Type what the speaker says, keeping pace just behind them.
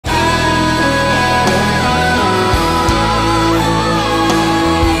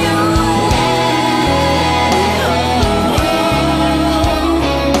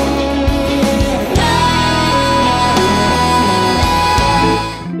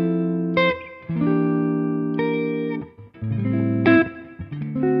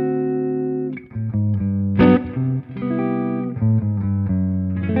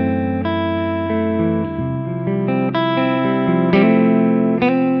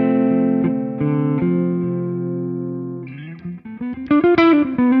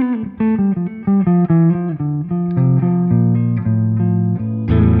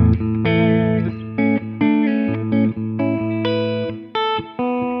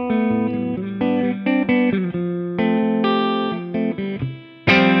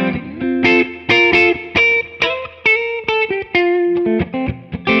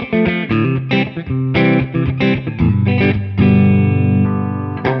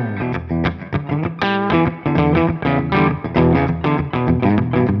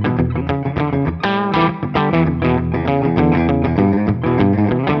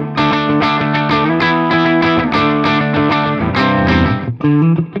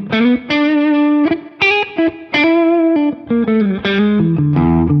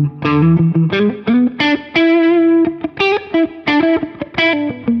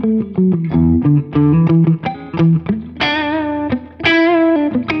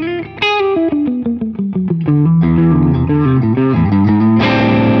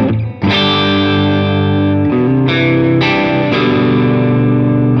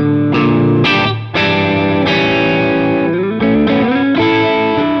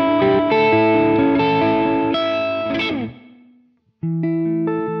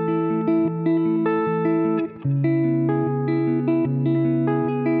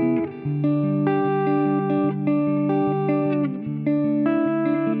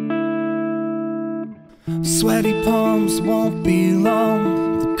Sweaty palms won't be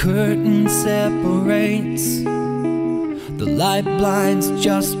long. The curtain separates. The light blinds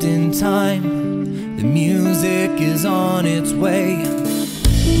just in time. The music is on its way.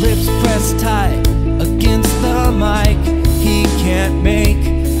 Lips pressed tight against the mic. He can't make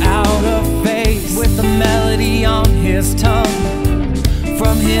out a face. With a melody on his tongue,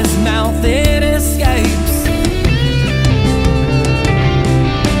 from his mouth it escapes.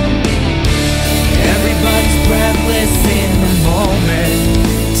 Everybody's breathless in the moment.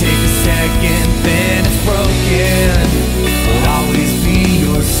 Take a second, then it's broken. But always be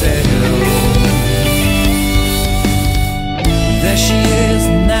yourself. There she is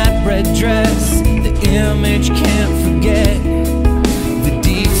in that red dress. The image can't forget the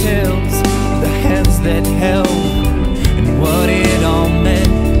details, the hands that held, and what it all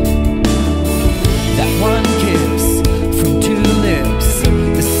meant. That one kiss from two lips,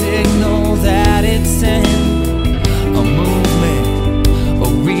 the signal that it sent. A movement, a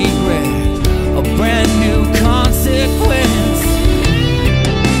regret, a brand new consequence.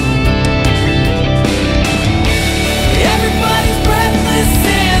 Everybody's breathless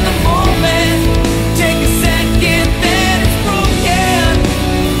in the moment. Take a second, then it's broken.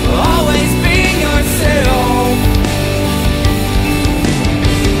 Always be yourself.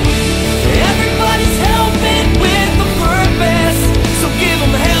 Everybody's helping with a purpose, so give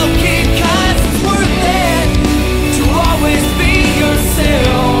them hell kick, 'cause it's worth it to always be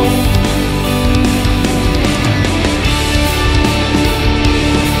yourself.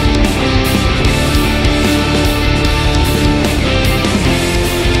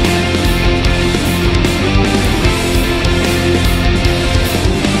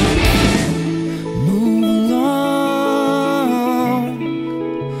 Move along,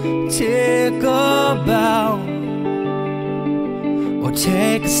 take a bow, or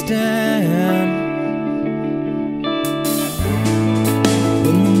take a stand.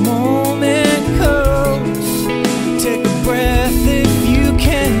 When the moment comes, take a breath if you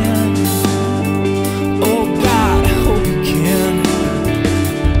can. Oh God, I hope you can.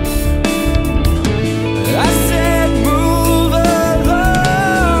 I said move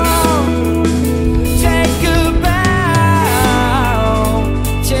along, take a bow,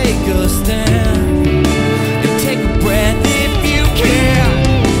 take a stand, and take a breath if you can.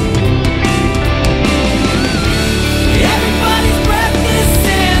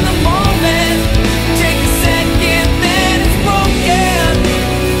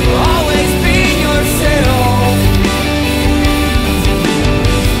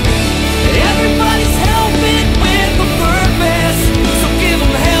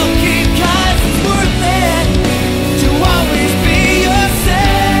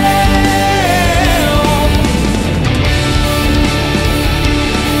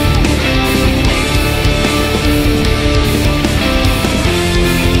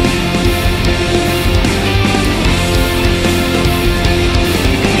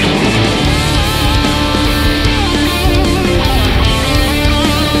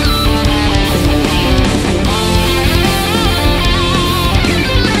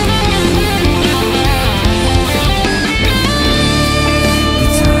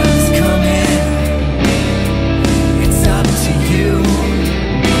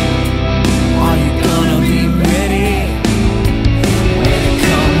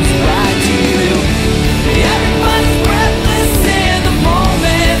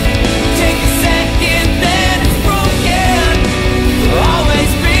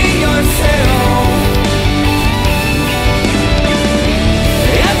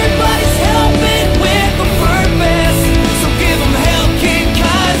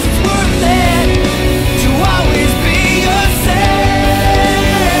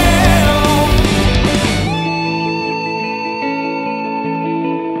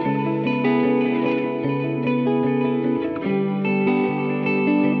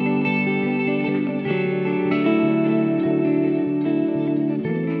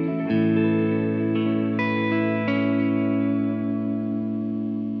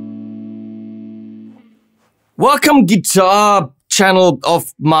 Welcome, guitar channel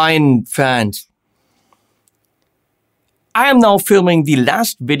of mine fans. I am now filming the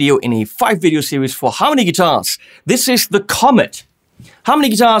last video in a 5-video series for Harmony guitars. This is the Comet. Harmony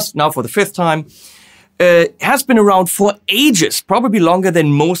guitars, now for the 5th time, has been around for ages, probably longer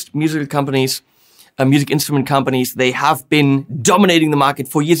than most musical companies, music instrument companies. They have been dominating the market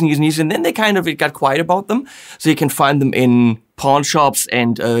for years and years and years, and then they kind of got quiet about them. So you can find them in pawn shops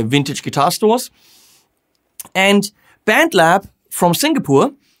and vintage guitar stores. And BandLab from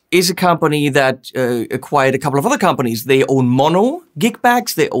Singapore is a company that acquired a couple of other companies. They own mono gig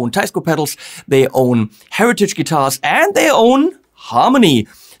bags, they own Teisco pedals, they own heritage guitars, and they own Harmony.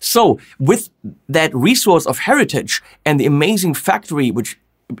 So with that resource of heritage and the amazing factory, which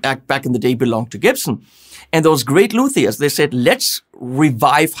back in the day belonged to Gibson, and those great luthiers, they said, let's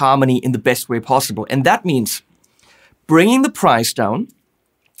revive Harmony in the best way possible. And that means bringing the price down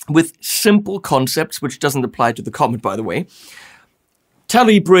with simple concepts, which doesn't apply to the Comet, by the way.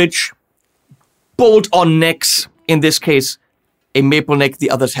 Telly bridge, bolt-on necks, in this case, a maple neck, the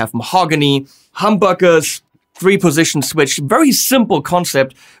others have mahogany, humbuckers, 3-position switch, very simple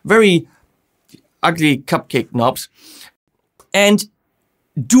concept, very ugly cupcake knobs, and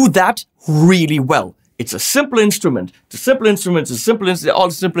do that really well. It's a simple instrument. It's a simple instrument, it's a simple instrument,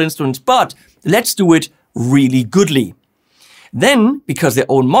 all simple instruments, but let's do it really goodly. Then, because they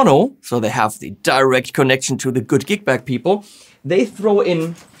own mono, so they have the direct connection to the good gig bag people, they throw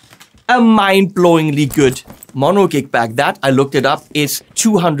in a mind-blowingly good mono gig bag. That, I looked it up, is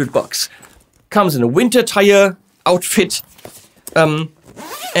 200 bucks. Comes in a winter tire outfit, and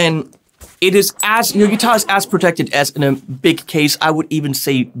it is your guitar is as protected as in a big case. I would even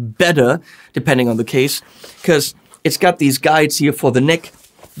say better, depending on the case, because it's got these guides here for the neck.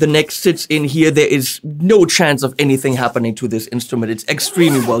 The neck sits in here. There is no chance of anything happening to this instrument. It's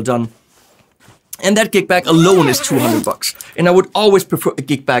extremely well done. And that gig bag alone is 200 bucks. And I would always prefer a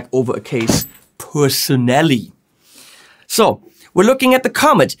gig bag over a case, personally. So, we're looking at the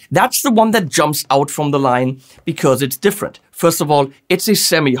Comet. That's the one that jumps out from the line because it's different. First of all, it's a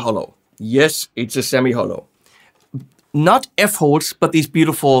semi-hollow. Yes, it's a semi-hollow. Not F-holes, but these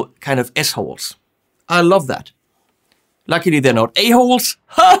beautiful kind of S-holes. I love that. Luckily, they're not A-holes.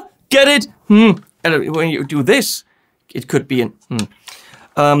 Ha! Get it? And when you do this, it could be an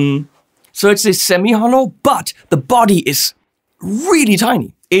So it's a semi-hollow, but the body is really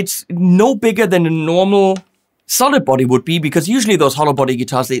tiny. It's no bigger than a normal solid body would be, because usually those hollow body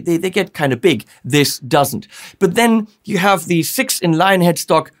guitars, they get kind of big. This doesn't. But then you have the 6-in-line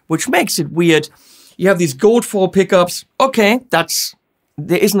headstock, which makes it weird. You have these gold foil pickups. Okay,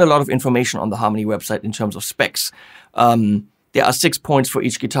 there isn't a lot of information on the Harmony website in terms of specs. There are 6 points for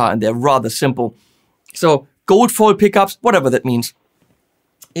each guitar, and they're rather simple. So gold foil pickups, whatever that means.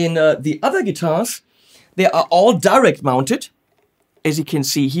 In the other guitars, they are all direct mounted, as you can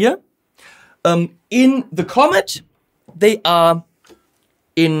see here. In the Comet, they are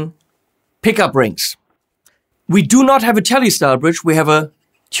in pickup rings. We do not have a telly style bridge, we have a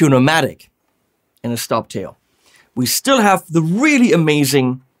Tuner-matic and a stop tail. We still have the really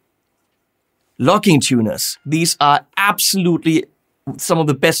amazing locking tuners. These are absolutely some of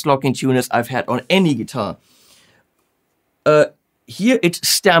the best locking tuners I've had on any guitar. Here it's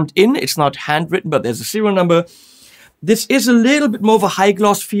stamped in, it's not handwritten, but there's a serial number. This is a little bit more of a high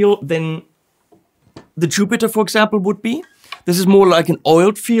gloss feel than the Jupiter, for example, would be. This is more like an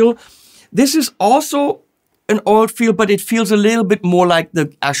oiled feel. This is also an oiled feel, but it feels a little bit more like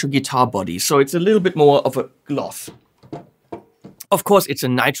the actual guitar body. So it's a little bit more of a gloss. Of course, it's a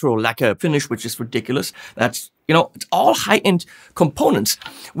nitro lacquer finish, which is ridiculous. That's, it's all high-end components.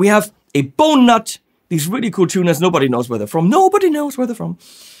 We have a bone nut, these really cool tuners. Nobody knows where they're from. Nobody knows where they're from.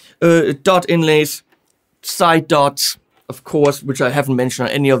 Dot inlays, side dots, of course, which I haven't mentioned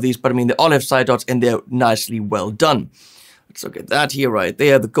on any of these, but I mean, they all have side dots and they're nicely well done. Let's look at that here right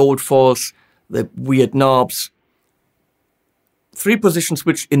there. The gold foils, the weird knobs. 3-position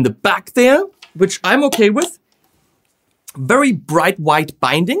switch in the back there, which I'm okay with. Very bright white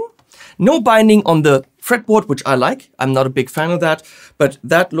binding. No binding on the fretboard, which I like. I'm not a big fan of that, but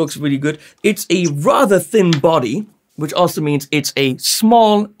that looks really good. It's a rather thin body, which also means it's a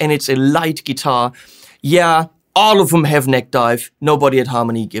small and it's a light guitar. Yeah, all of them have neck dive. Nobody at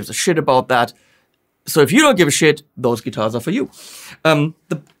Harmony gives a shit about that. So if you don't give a shit, those guitars are for you.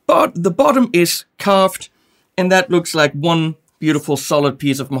 The bottom is carved, and that looks like one beautiful solid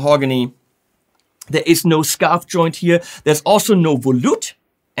piece of mahogany. There is no scarf joint here. There's also no volute,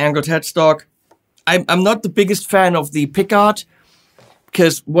 angled headstock. I'm not the biggest fan of the pickguard,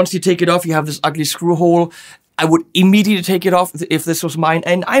 because once you take it off, you have this ugly screw hole. I would immediately take it off if this was mine,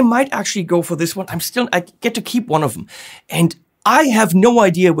 and I might actually go for this one. I get to keep one of them, and I have no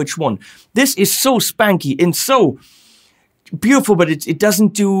idea which one. This is so spanky and so beautiful, but it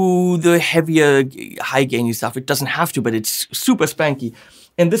doesn't do the heavier, high gainy stuff. It doesn't have to, but it's super spanky.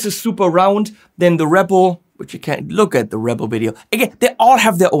 And this is super round. Then the Rebel, which you can't look at the Rebel video. Again, they all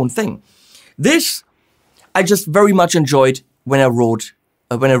have their own thing. This, I just very much enjoyed when I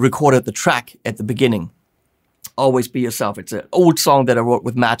recorded the track at the beginning. Always Be Yourself. It's an old song that I wrote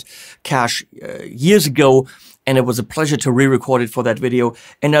with Matt Cash years ago, and it was a pleasure to re-record it for that video.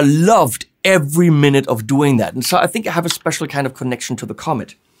 And I loved every minute of doing that. And so I think I have a special kind of connection to the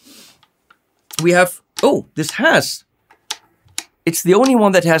Comet. We have, oh, it's the only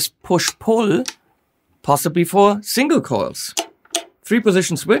one that has push-pull, possibly for single coils.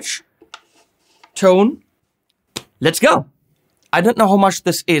 3-position switch, tone, let's go. I don't know how much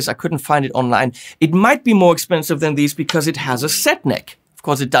this is. I couldn't find it online. It might be more expensive than these because it has a set neck. Of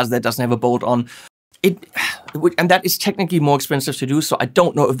course it does. That doesn't have a bolt on. And that is technically more expensive to do, so I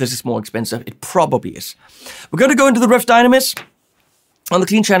don't know if this is more expensive. It probably is. We're going to go into the Revv Dynamis on the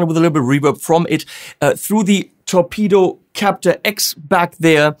clean channel with a little bit of reverb from it through the Torpedo Captor X back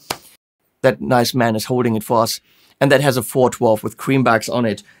there. That nice man is holding it for us. And that has a 412 with creambacks on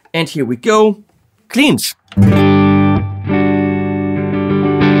it. And here we go. Cleans.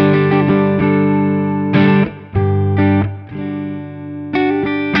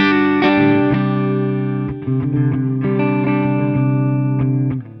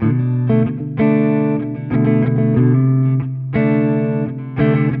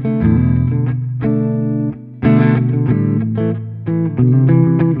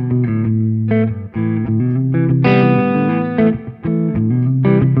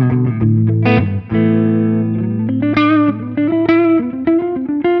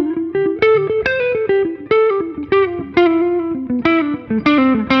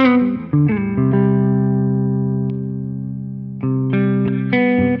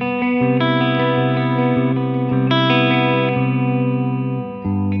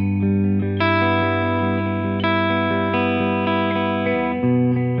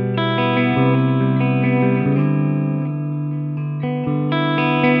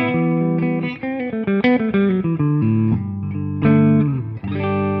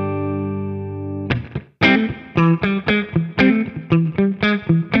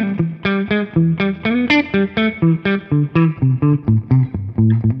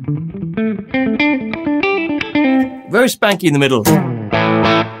 Very spanky in the middle.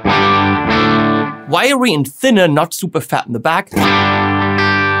 Wiry and thinner, not super fat in the back.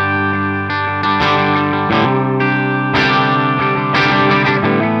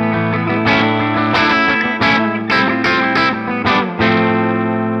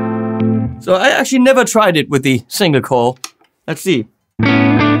 So I actually never tried it with the single coil. Let's see.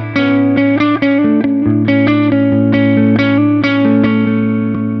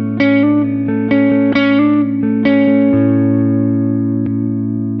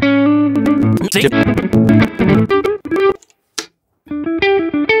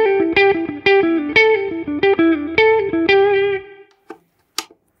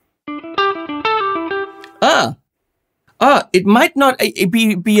 It might not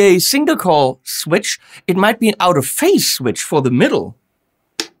be a single coil switch. It might be an out of phase switch for the middle.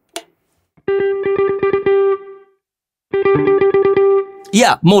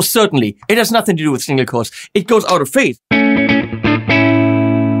 Yeah, most certainly. It has nothing to do with single coils. It goes out of phase.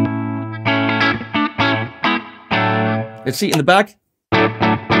 Let's see in the back.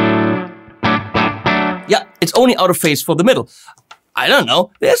 Yeah, it's only out of phase for the middle. I don't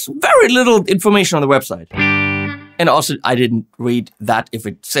know. There's very little information on the website. And also, I didn't read that if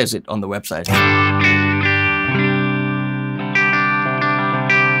it says it on the website.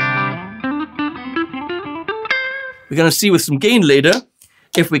 We're gonna see with some gain later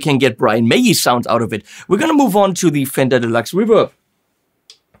if we can get Brian May sounds out of it. We're gonna move on to the Fender Deluxe Reverb,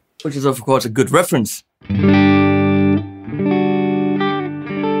 which is of course a good reference.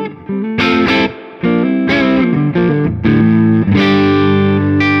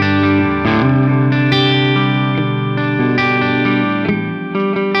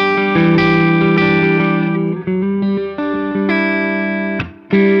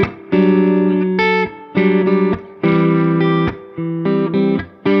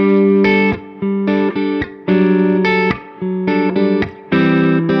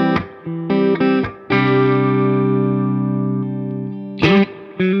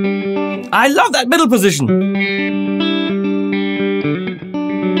 I love that middle position.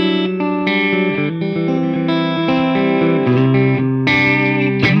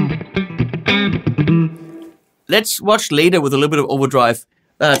 let's watch later with a little bit of overdrive.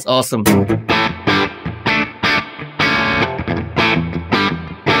 That's awesome.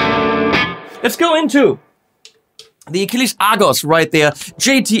 Let's go into the Achillies Argos right there.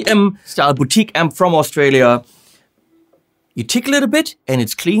 JTM style boutique amp from Australia. You tickle it a bit and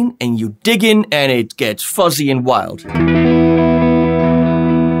it's clean, and you dig in and it gets fuzzy and wild.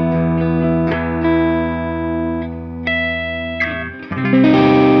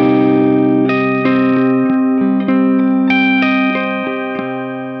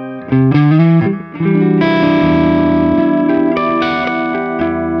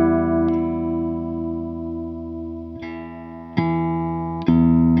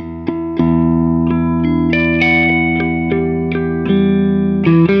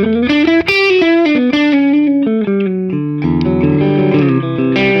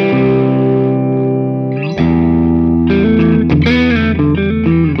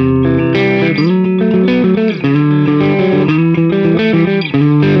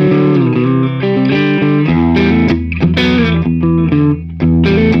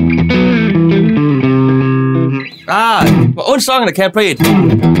 My own song and I can't play it.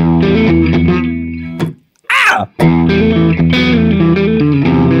 Ah!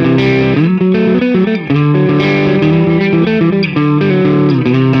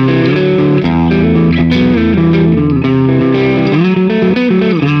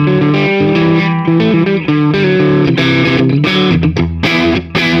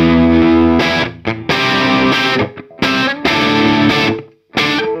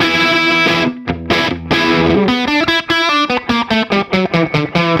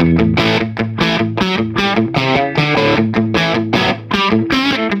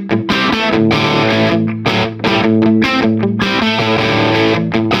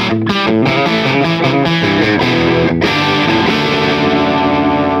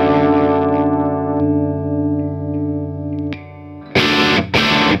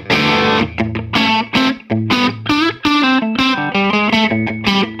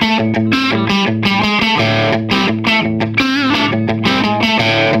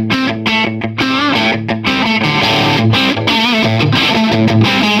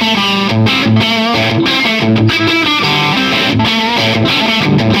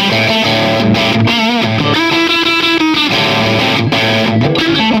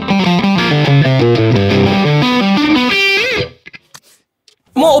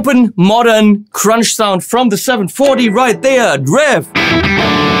 More open, modern crunch sound from the 740 right there, Revv.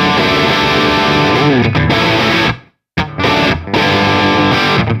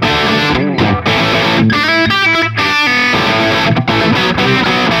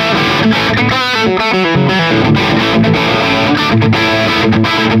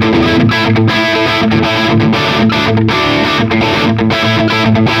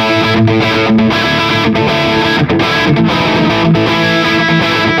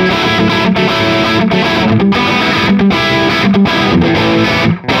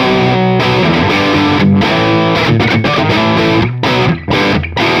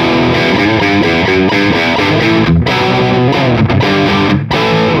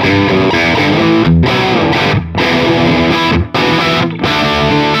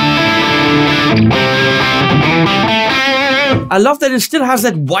 I love that it still has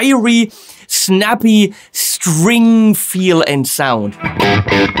that wiry, snappy string feel and sound.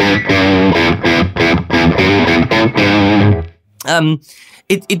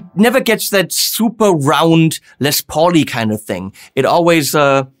 It never gets that super round Les Paul-y kind of thing. It always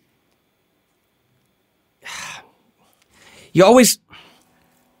you always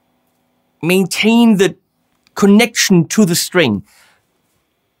maintain the connection to the string.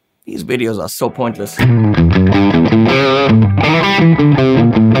 These videos are so pointless.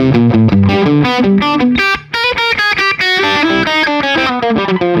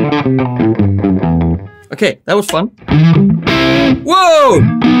 Okay, that was fun. Whoa!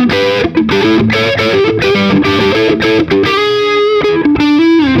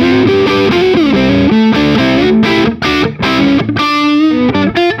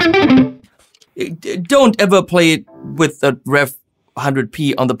 Don't ever play it with the Revv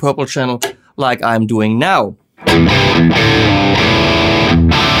 100p on the purple channel like I'm doing now.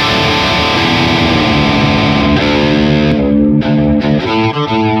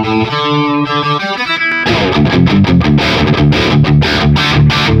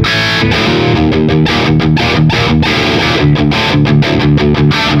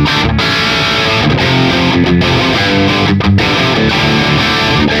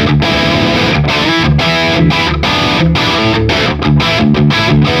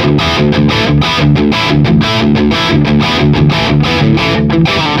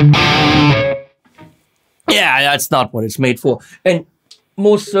 That's not what it's made for. And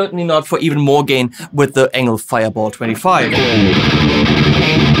most certainly not for even more gain with the Engl Fireball 25.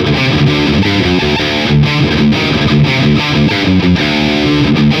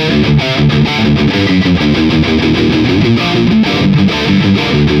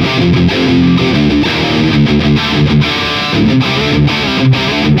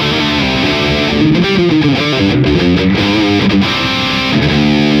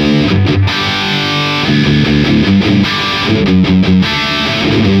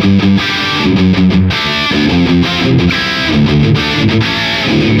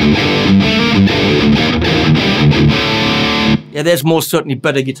 Yeah, there's most certainly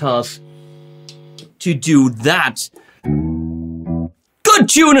better guitars to do that. Good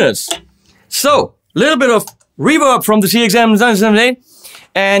tuners! So, a little bit of reverb from the CXM 978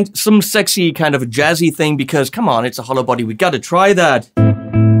 and some sexy kind of a jazzy thing because, come on, it's a hollow body, we gotta try that.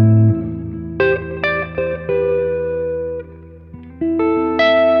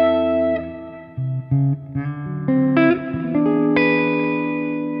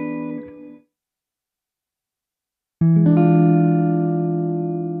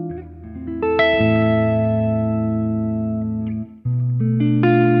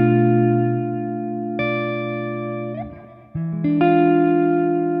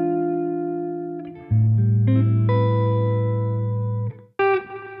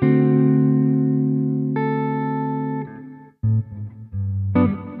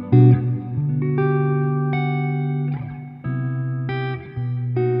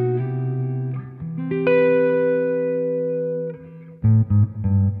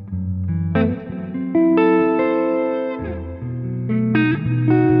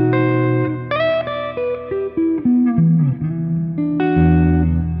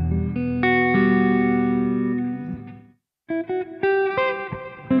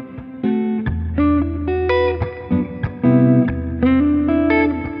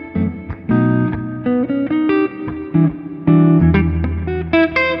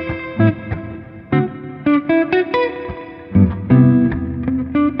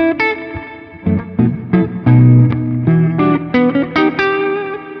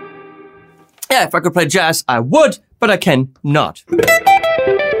 Yeah, if I could play jazz, I would, but I can not.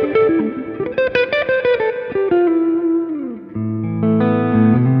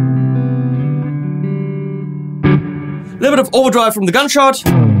 Little bit of overdrive from the gunshot.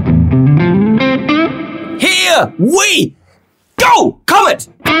 Here we go! Comet!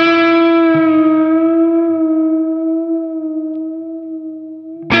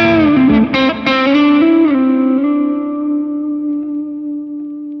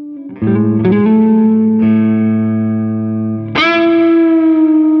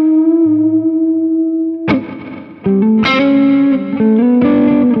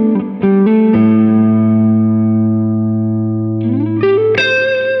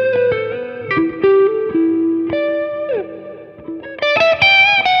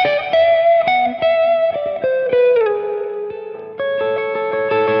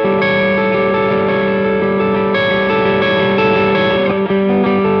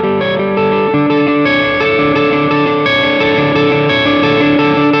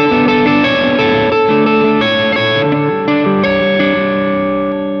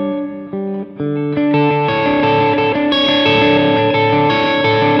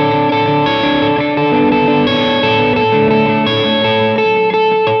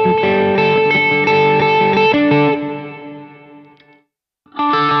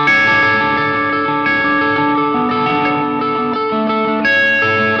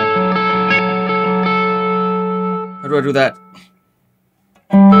 How do I do that?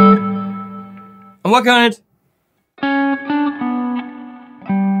 I'm working on it.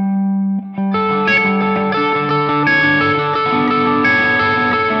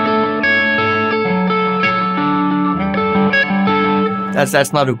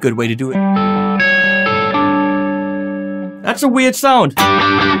 That's not a good way to do it. That's a weird sound. But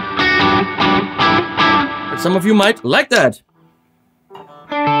some of you might like that.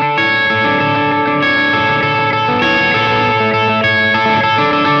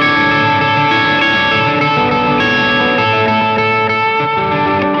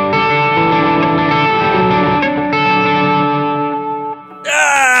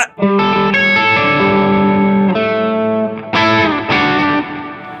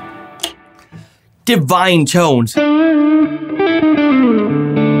 Divine tones.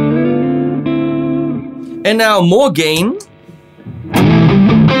 And now more gain.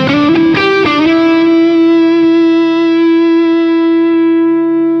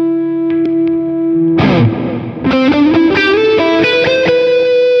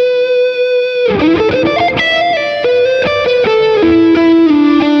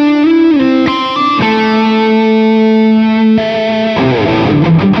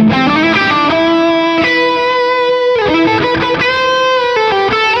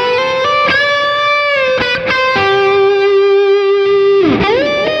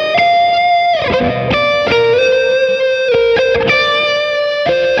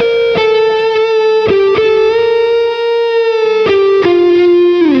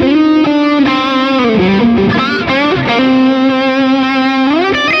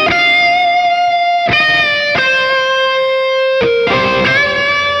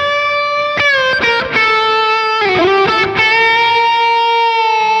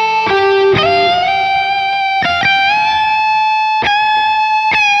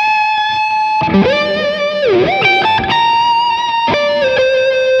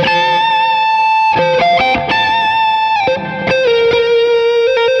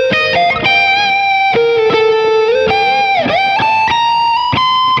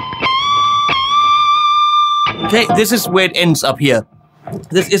 Okay, this is where it ends up here.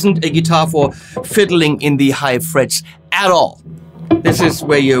 This isn't a guitar for fiddling in the high frets at all. This is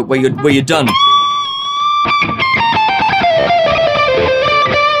where you're done.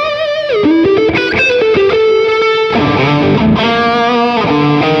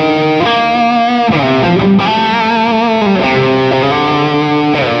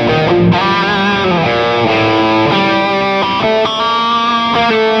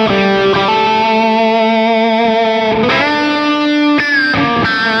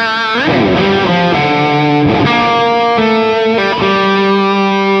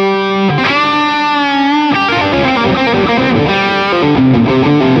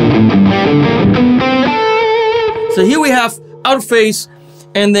 So here we have out phase,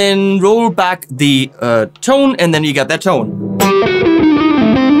 and then roll back the tone, and then you got that tone.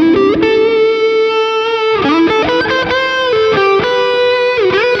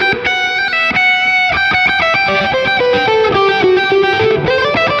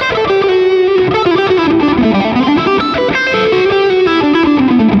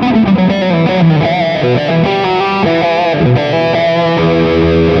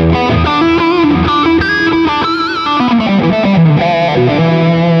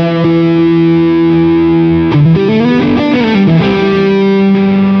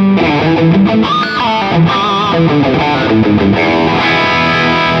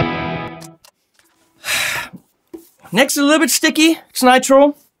 Neck's a little bit sticky. It's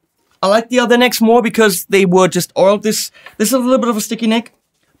nitro. I like the other necks more because they were just oiled. This is a little bit of a sticky neck.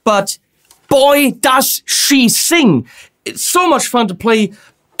 But boy, does she sing. It's so much fun to play.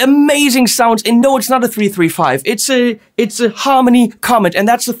 Amazing sounds. And no, it's not a 335. It's a harmony Comet. And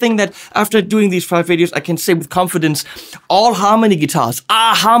that's the thing that after doing these 5 videos, I can say with confidence, all harmony guitars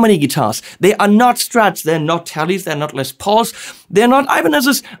are harmony guitars. They are not Strats. They're not Tallies. They're not Les Pauls. They're not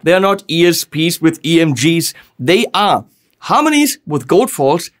Ibanez's. They're not ESPs with EMGs. They are harmonies with gold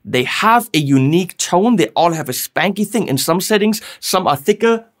foils. They have a unique tone. They all have a spanky thing. In some settings, some are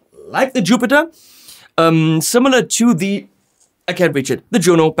thicker, like the Jupiter. Similar to the... I can't reach it. The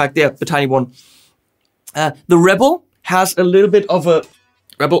Juno back there, the tiny one. The Rebel has a little bit of a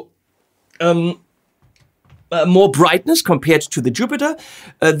more brightness compared to the Jupiter.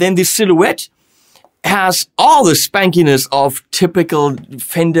 Then the Silhouette has all the spankiness of typical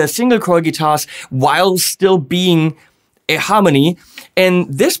Fender single coil guitars while still being a harmony.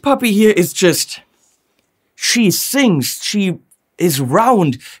 And this puppy here is just, she sings, she is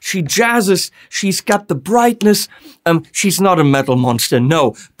round, she jazzes, she's got the brightness. She's not a metal monster,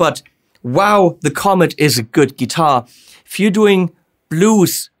 no, but wow, the Comet is a good guitar. If you're doing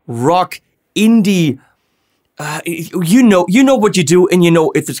blues, rock, indie, you know what you do, and you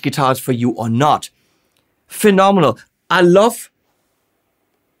know if this guitar is for you or not. Phenomenal. I love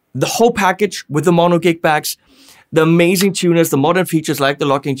the whole package with the mono gig backs, the amazing tuners, the modern features like the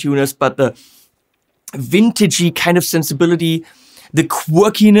locking tuners, but the vintagey kind of sensibility, the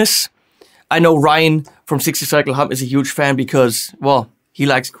quirkiness. I know Ryan from 60 Cycle Hum is a huge fan because, well, he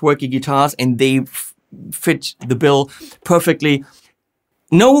likes quirky guitars and they fit the bill perfectly.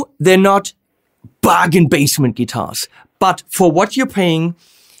 No, they're not bargain basement guitars, but for what you're paying,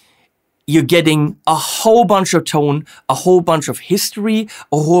 you're getting a whole bunch of tone, a whole bunch of history,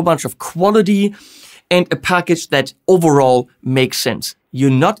 a whole bunch of quality, and a package that overall makes sense. You're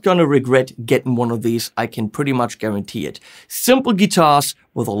not gonna regret getting one of these, I can pretty much guarantee it. Simple guitars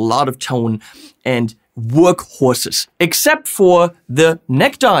with a lot of tone and workhorses, except for the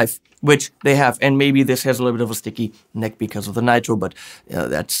neck dive, which they have. And maybe this has a little bit of a sticky neck because of the nitro, but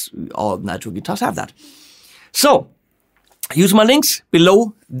that's all nitro guitars have that. So, use my links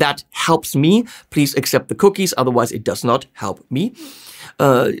below. That helps me. Please accept the cookies, otherwise it does not help me.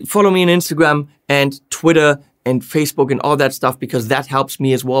 Follow me on Instagram and Twitter and Facebook and all that stuff, because that helps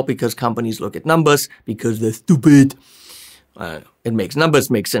me as well, because companies look at numbers because they're stupid. It makes numbers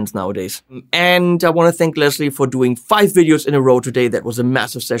make sense nowadays. And I want to thank Leslie for doing 5 videos in a row today. That was a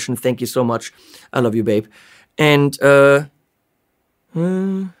massive session. Thank you so much. I love you, babe. And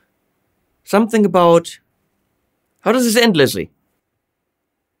something about, how does this end, Leslie?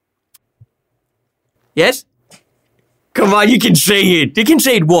 Yes? Come on, you can say it. You can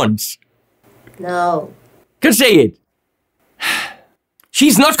say it once. No. Can say it.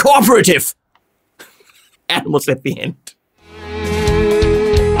 She's not cooperative. Animals at the end.